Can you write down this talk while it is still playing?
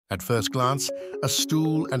At first glance, a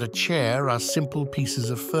stool and a chair are simple pieces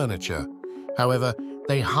of furniture. However,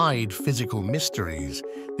 they hide physical mysteries,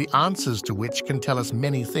 the answers to which can tell us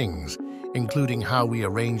many things, including how we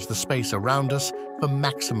arrange the space around us for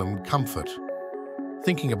maximum comfort.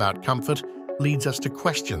 Thinking about comfort leads us to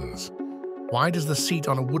questions. Why does the seat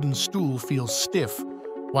on a wooden stool feel stiff,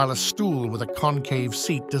 while a stool with a concave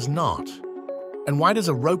seat does not? And why does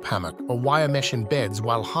a rope hammock or wire mesh in beds,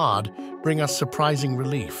 while hard, bring us surprising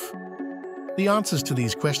relief? The answers to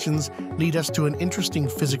these questions lead us to an interesting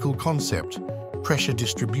physical concept: pressure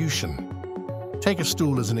distribution. Take a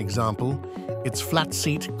stool as an example. Its flat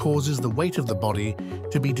seat causes the weight of the body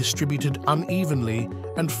to be distributed unevenly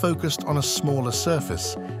and focused on a smaller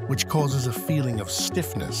surface, which causes a feeling of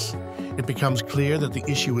stiffness. It becomes clear that the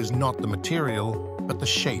issue is not the material, but the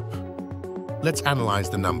shape. Let's analyze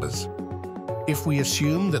the numbers. If we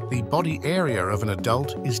assume that the body area of an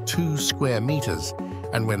adult is 2 square meters,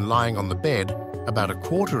 and when lying on the bed, about a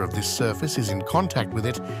quarter of this surface is in contact with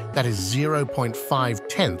it, that is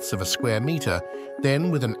 0.5 of a square meter,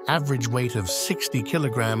 then with an average weight of 60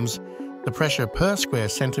 kilograms, the pressure per square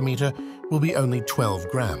centimeter will be only 12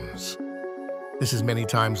 grams. This is many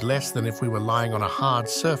times less than if we were lying on a hard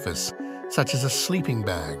surface, such as a sleeping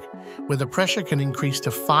bag, where the pressure can increase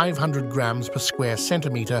to 500 grams per square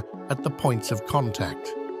centimeter at the points of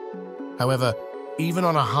contact. However, even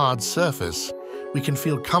on a hard surface, we can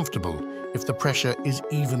feel comfortable if the pressure is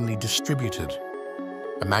evenly distributed.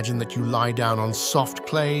 Imagine that you lie down on soft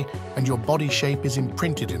clay and your body shape is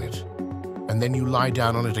imprinted in it. And then you lie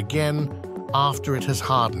down on it again after it has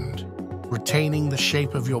hardened. Retaining the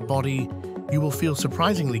shape of your body, you will feel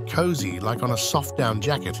surprisingly cozy, like on a soft down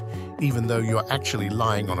jacket, even though you're actually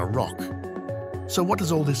lying on a rock. So what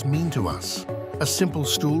does all this mean to us? A simple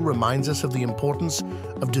stool reminds us of the importance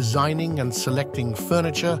of designing and selecting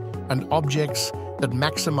furniture and objects that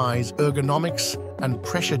maximize ergonomics and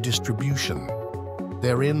pressure distribution.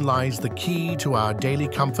 Therein lies the key to our daily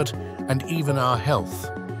comfort and even our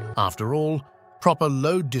health. After all, proper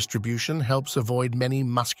load distribution helps avoid many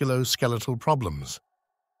musculoskeletal problems.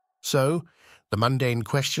 So, the mundane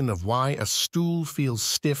question of why a stool feels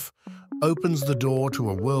stiff opens the door to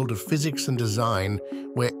a world of physics and design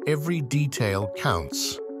where every detail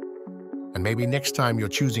counts. And maybe next time you're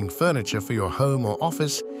choosing furniture for your home or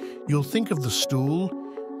office, you'll think of the stool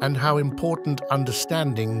and how important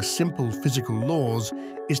understanding simple physical laws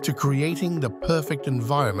is to creating the perfect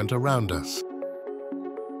environment around us.